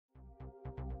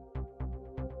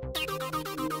You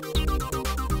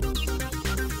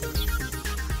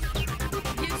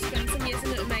spent some years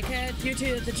in America due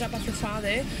to the job of your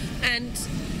father, and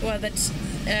well,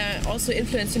 that also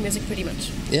influenced your music pretty much.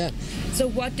 Yeah. So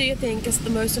what do you think is the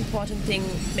most important thing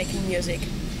making music?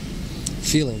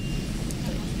 Feeling.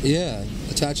 Yeah,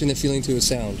 attaching the feeling to a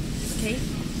sound. Okay.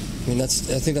 I mean, I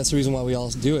think that's the reason why we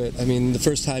all do it. I mean, the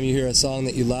first time you hear a song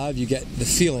that you love, you get the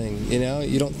feeling, you know?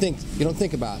 You don't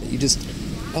think about it. You just,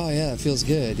 oh yeah, it feels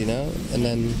good, you know? And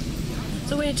then...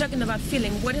 So when you're talking about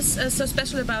feeling, what is so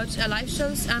special about live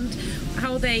shows, and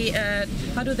how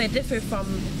do they differ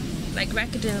from like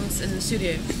recordings in the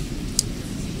studio?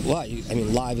 Well, I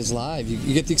mean, live is live.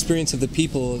 You get the experience of the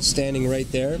people standing right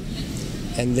there,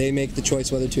 and they make the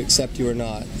choice whether to accept you or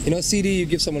not. You know, a CD, you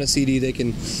give someone a CD, they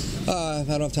can, I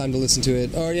don't have time to listen to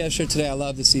it, or yeah, sure, today I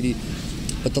love the CD.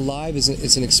 But the live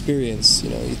it's an experience. You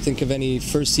know, you think of any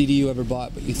first CD you ever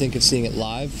bought, but you think of seeing it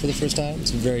live for the first time,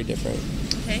 it's very different.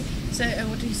 Okay, so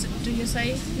what do you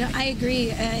say? No, I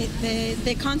agree.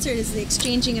 The concert is the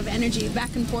exchanging of energy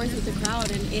back and forth with the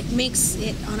crowd, and it makes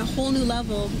it on a whole new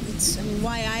level. It's, I mean,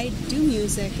 why I do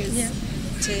music is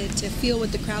to feel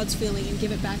what the crowd's feeling and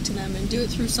give it back to them, and do it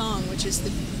through song, which is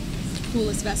the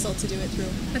coolest vessel to do it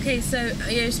through. Okay, so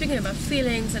you're speaking about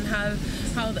feelings and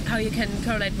how you can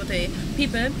correlate with the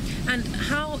people, and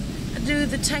how do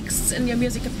the texts in your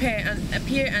music appear,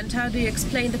 and how do you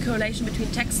explain the correlation between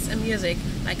texts and music?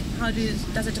 Like,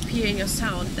 does it appear in your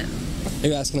sound then? Are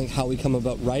you asking like how we come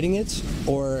about writing it,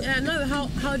 or? No,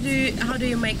 how do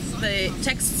you make the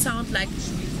text sound like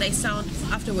they sound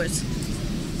afterwards?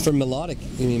 For melodic,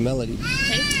 you mean melody?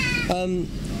 Okay.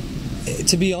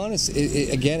 To be honest,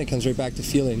 again, it comes right back to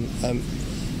feeling.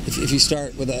 If you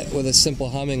start with a simple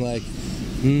humming like,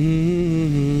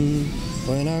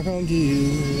 when I come to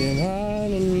you,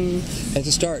 and it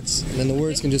just starts, and then the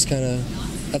words can just kind of.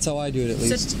 That's how I do it, at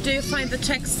least. So, do you find the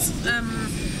texts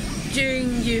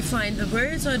during you find the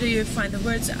words, or do you find the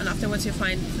words and afterwards you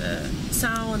find the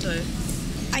sound? Or?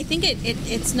 I think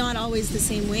it's not always the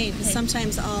same way, because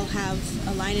sometimes I'll have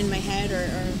a line in my head, or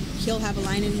he'll have a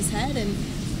line in his head, and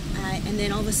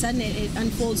then all of a sudden it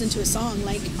unfolds into a song,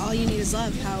 like All You Need Is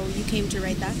Love, how you came to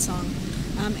write that song.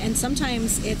 And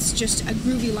sometimes it's just a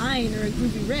groovy line or a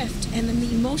groovy riff, and then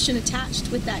the emotion attached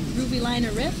with that groovy line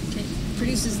or riff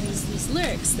produces these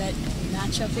lyrics that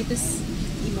match up with this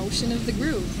emotion of the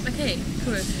groove. Okay,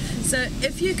 cool. So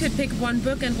if you could pick one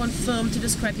book and one film to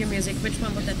describe your music, which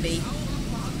one would that be?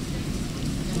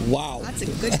 Wow. That's a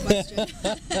good question.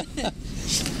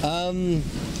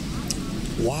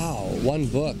 Wow, one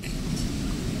book.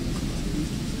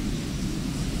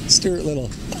 Stuart Little.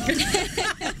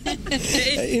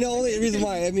 You know, only reason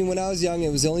why, I mean, when I was young, it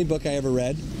was the only book I ever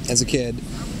read as a kid,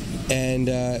 and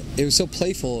it was so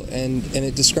playful, and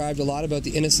it described a lot about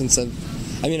the innocence of,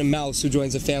 I mean, a mouse who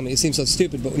joins a family. It seems so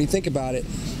stupid, but when you think about it,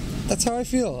 that's how I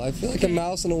feel. I feel like a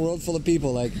mouse in a world full of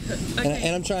people, like,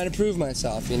 and I'm trying to prove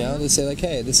myself, you know, to say like,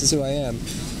 hey, this is who I am.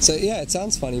 So yeah, it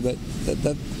sounds funny, but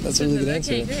that's a really good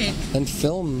answer. Great. And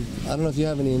film, I don't know if you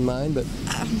have any in mind, but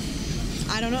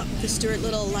I don't know, the Stuart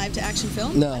Little live-to-action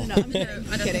film? No. I don't know,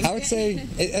 I'm kidding. I would say,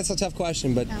 that's a tough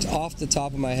question, but off the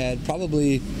top of my head,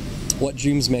 probably What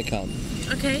Dreams May Come.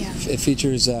 Okay. Yeah. It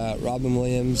features Robin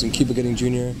Williams and Cuba Gooding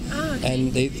Jr. Oh, okay.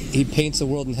 And he paints the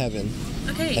world in heaven.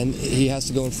 Okay. And he has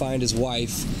to go and find his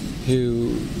wife,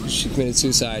 who she committed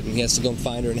suicide, and he has to go and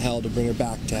find her in hell to bring her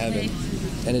back to heaven.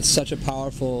 Okay. And it's such a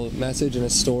powerful message and a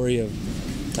story of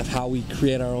how we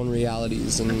create our own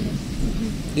realities. And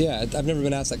yeah, I've never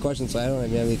been asked that question, so I don't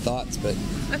even have any thoughts. But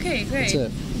okay, great. That's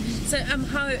it. So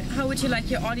how would you like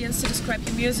your audience to describe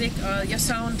your music or your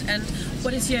sound, and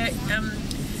what is your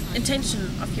intention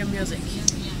of your music?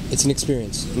 It's an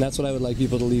experience, and that's what I would like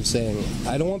people to leave saying.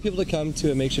 I don't want people to come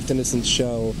to a Makeshift Innocence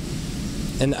show,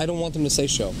 and I don't want them to say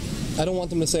show. I don't want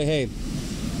them to say, hey,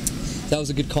 that was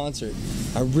a good concert.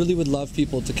 I really would love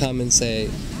people to come and say,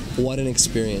 what an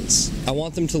experience. I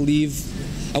want them to leave,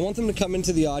 I want them to come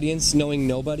into the audience knowing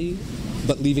nobody,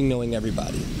 but leaving knowing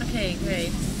everybody. Okay,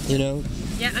 great. You know?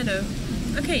 Yeah, I know.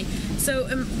 Okay, so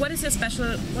what is so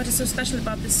special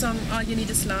about this song, All You Need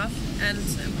Is Love, and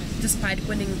despite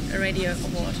winning a radio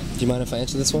award? Do you mind if I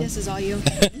answer this one? This is all you.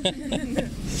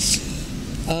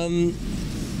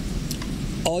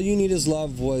 All You Need Is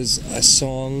Love was a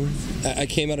song. I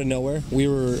came out of nowhere. We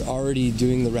were already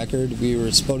doing the record. We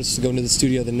were supposed to go into the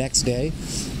studio the next day,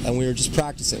 and we were just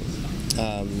practicing.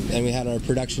 And we had our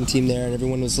production team there, and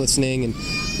everyone was listening and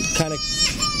kind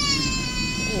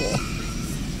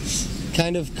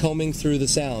of combing through the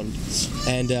sound.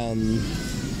 And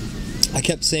I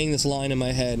kept saying this line in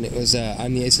my head, and it was,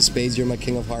 I'm the ace of spades, you're my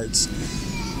king of hearts.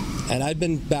 And I'd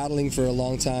been battling for a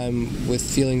long time with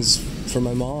feelings for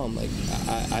my mom. Like,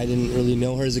 I didn't really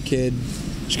know her as a kid.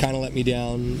 She kind of let me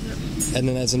down. And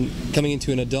then as I'm coming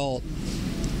into an adult,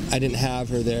 I didn't have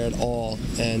her there at all.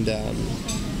 And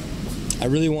I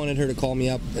really wanted her to call me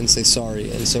up and say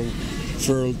sorry. And so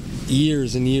for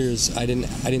years and years, I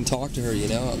didn't talk to her, you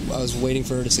know. I was waiting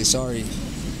for her to say sorry,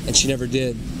 and she never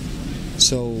did.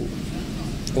 So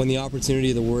when the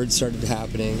opportunity, the words started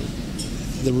happening,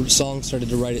 the song started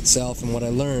to write itself. And what I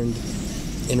learned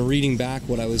in reading back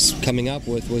what I was coming up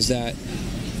with was that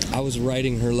I was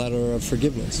writing her letter of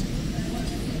forgiveness,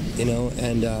 you know.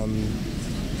 And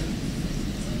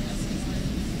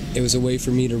it was a way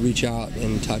for me to reach out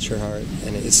and touch her heart.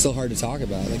 And it's still hard to talk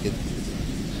about. Like,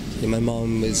 my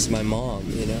mom is my mom,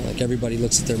 you know. Like, everybody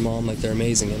looks at their mom like they're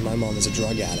amazing, and my mom is a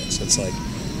drug addict. So it's like,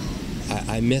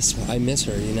 I miss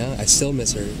her, you know. I still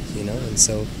miss her, you know. And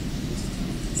so,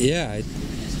 yeah,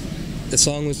 the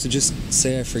song was to just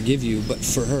say I forgive you, but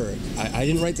for her. I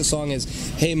didn't write the song as,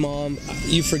 hey mom,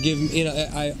 you forgive me. You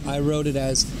know, I wrote it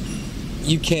as,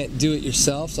 you can't do it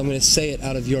yourself, so I'm going to say it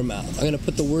out of your mouth. I'm going to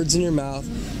put the words in your mouth,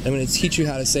 and I'm going to teach you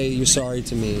how to say you're sorry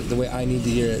to me the way I need to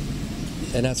hear it.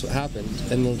 And that's what happened.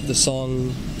 And the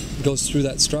song goes through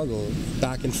that struggle,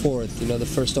 back and forth. You know, the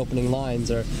first opening lines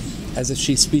are as if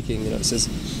she's speaking. You know, it says,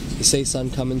 you say, son,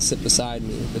 come and sit beside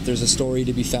me. But there's a story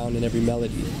to be found in every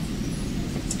melody.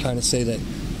 Kind of say that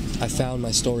I found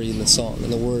my story in the song,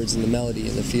 in the words, in the melody,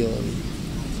 in the feel.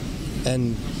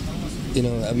 And you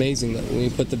know, amazing that when we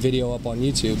put the video up on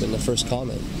YouTube and the first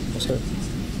comment was her.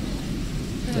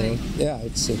 Really? You know? Yeah,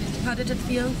 it's. How did it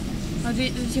feel? How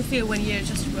did you feel when you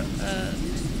just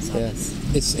saw this?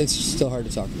 It's still hard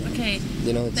to talk about. Okay.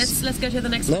 You know, let's go to the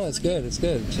next. No, it's good. It's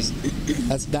good. Just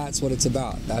that's what it's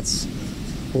about.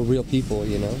 We're real people,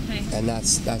 you know, okay. And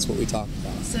that's what we talk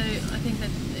about. So I think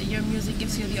that your music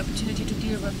gives you the opportunity to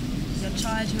deal with your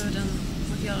childhood and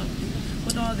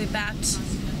with all the bad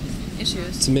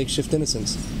issues. It's a makeshift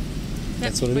innocence.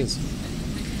 That's what it is.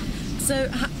 So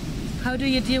how do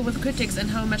you deal with critics, and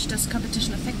how much does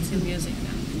competition affect your music now?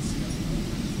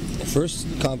 First,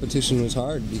 competition was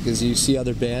hard because you see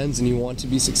other bands and you want to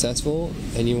be successful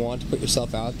and you want to put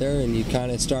yourself out there, and you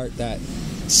kind of start that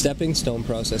stepping stone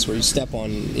process where you step on,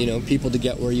 you know, people to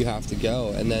get where you have to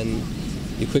go, and then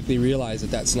you quickly realize that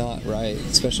that's not right,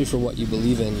 especially for what you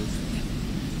believe in.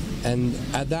 And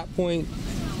at that point,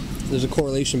 there's a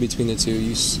correlation between the two.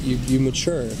 You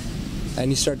mature, and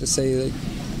you start to say, like,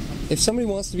 if somebody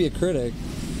wants to be a critic,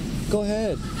 go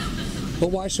ahead.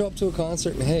 But why show up to a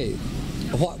concert and hate?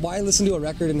 Why listen to a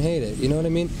record and hate it? You know what I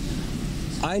mean?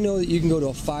 I know that you can go to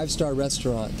a 5-star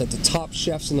restaurant that the top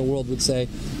chefs in the world would say,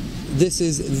 this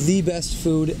is the best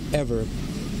food ever.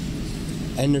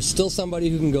 And there's still somebody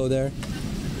who can go there.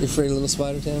 You afraid of little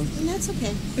spider, Tam? That's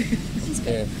okay.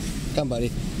 Here, come, buddy.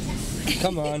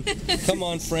 Come on. Come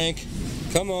on, Frank.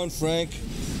 Come on, Frank.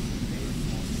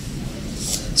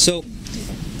 So,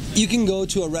 you can go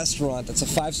to a restaurant that's a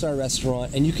 5-star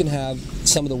restaurant, and you can have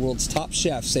some of the world's top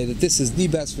chefs say that this is the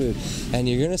best food, and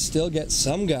you're going to still get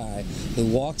some guy who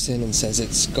walks in and says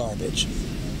it's garbage.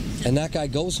 And that guy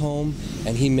goes home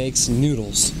and he makes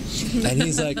noodles. And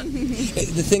he's like,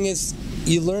 the thing is,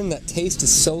 you learn that taste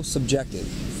is so subjective.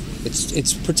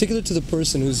 It's particular to the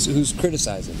person who's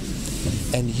criticizing.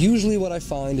 And usually what I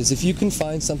find is if you can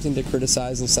find something to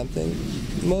criticize in something,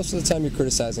 most of the time you're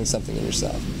criticizing something in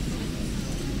yourself.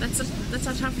 That's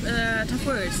a tough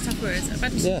words.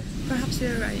 But yeah. Perhaps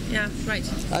you're right. Yeah, right.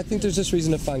 I think there's just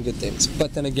reason to find good things.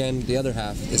 But then again, the other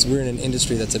half is we're in an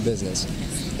industry that's a business.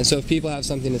 And so if people have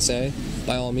something to say,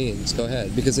 by all means, go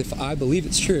ahead. Because if I believe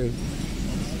it's true,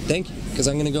 thank you. Because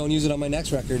I'm going to go and use it on my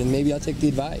next record, and maybe I'll take the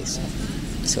advice.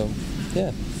 So,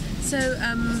 yeah. So,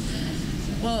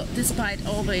 well, despite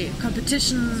all the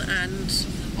competition and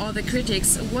all the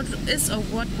critics, what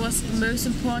was the most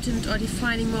important or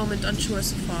defining moment on tour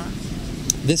so far?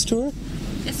 This tour?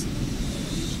 Yes.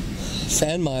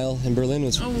 Fan Mile in Berlin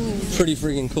was pretty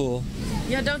freaking cool.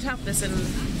 You don't have this in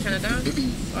Canada?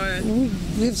 Or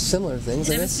we have similar things,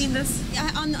 I guess. Never seen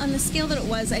this? On the scale that it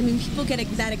was, I mean, people get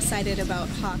that excited about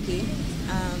hockey.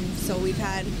 So we've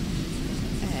had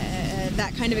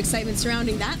that kind of excitement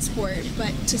surrounding that sport,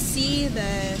 but to see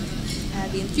the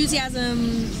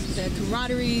enthusiasm, the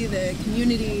camaraderie, the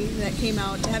community that came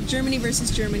out, to have Germany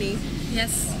versus Germany,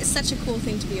 yes, it's such a cool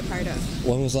thing to be a part of.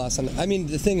 When was the last time? I mean,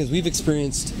 the thing is, we've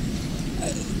experienced,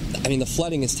 I mean, the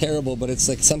flooding is terrible, but it's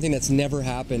like something that's never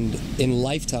happened in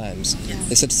lifetimes. Yes.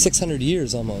 They said 600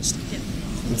 years almost. Yeah.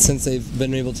 Since they've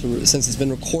been able to, since it's been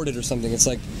recorded or something. It's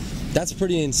like, that's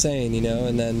pretty insane, you know,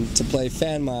 and then to play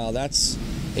Fan Mile, that's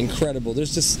incredible.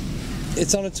 There's just,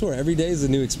 it's on a tour. Every day is a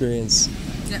new experience.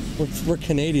 we're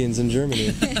Canadians in Germany.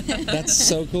 That's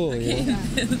so cool. You know?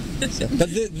 So, but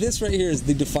this right here is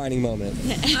the defining moment.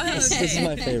 This is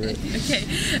my favorite. Okay,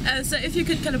 so if you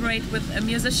could collaborate with a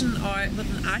musician or with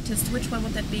an artist, which one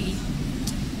would that be?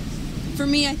 For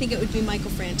me, I think it would be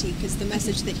Michael Franti, because the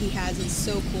message that he has is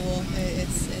so cool.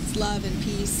 It's love and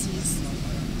peace. He's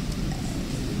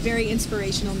a very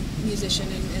inspirational musician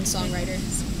and songwriter.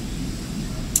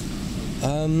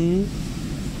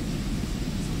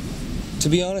 To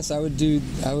be honest, I would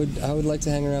like to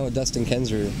hang around with Dustin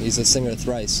Kensrue. He's a singer of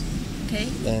Thrice. Okay.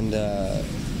 And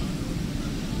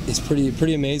it's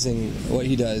pretty amazing what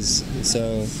he does.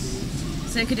 So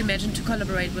you could imagine to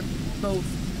collaborate with both,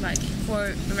 like for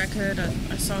a record or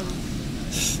a song.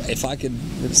 If I could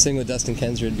sing with Dustin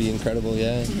Kensrue, it'd be incredible.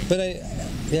 Yeah. But I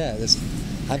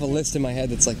have a list in my head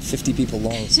that's like 50 people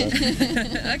long. So.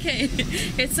 Okay.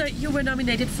 So you were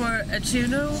nominated for a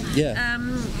Juno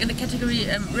in the category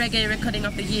Reggae Recording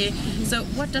of the Year. So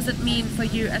what does it mean for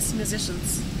you as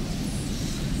musicians?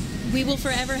 We will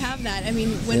forever have that. I mean,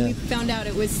 when we found out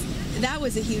that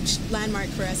was a huge landmark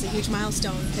for us, a huge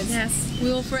milestone, because we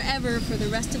will forever, for the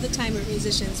rest of the time of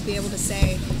musicians, be able to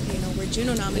say, you know, we're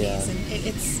Juno nominees, and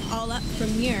it's all up from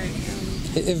here.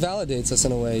 It validates us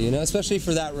in a way, you know, especially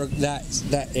for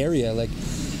that area, like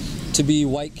to be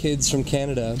white kids from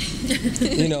Canada,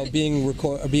 you know, being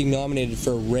nominated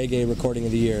for Reggae Recording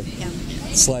of the Year. Yeah.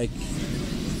 It's like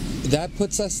that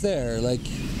puts us there, like,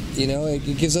 you know,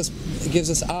 it gives us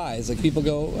eyes. Like people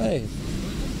go, hey,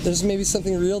 there's maybe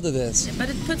something real to this. But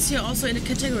it puts you also in a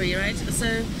category, right?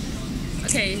 So,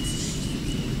 okay,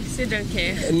 so you don't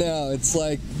care. No, it's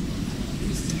like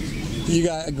you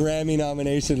got a Grammy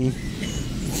nomination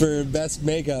for Best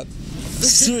Makeup.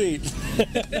 Sweet.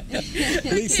 At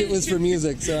least it was for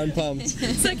music, so I'm pumped.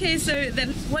 So, okay, so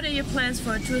then what are your plans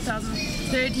for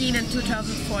 2013 and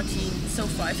 2014 so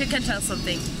far, if you can tell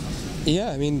something?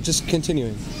 Yeah, I mean, just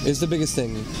continuing is the biggest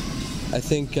thing. I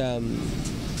think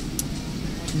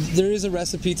there is a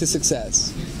recipe to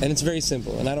success, and it's very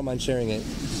simple, and I don't mind sharing it.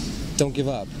 Don't give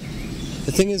up.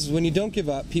 The thing is, when you don't give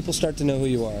up, people start to know who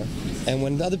you are. And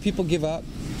when other people give up,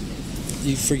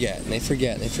 you forget, and they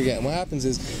forget, and they forget. And what happens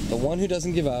is, the one who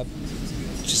doesn't give up,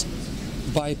 just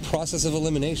by process of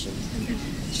elimination,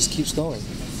 just keeps going.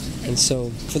 And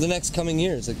so, for the next coming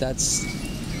years, like that's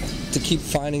to keep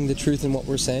finding the truth in what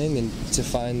we're saying, and to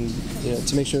find, you know,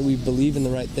 to make sure we believe in the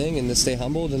right thing, and to stay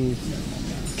humbled, and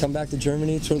come back to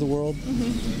Germany, tour the world.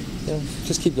 You know,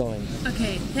 just keep going.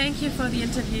 Okay, thank you for the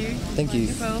interview. Thank you.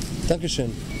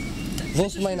 Dankeschön. Wo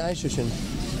ist mein Eichhörnchen?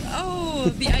 Oh,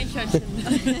 die Eichhörnchen.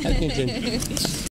 Eichhörnchen.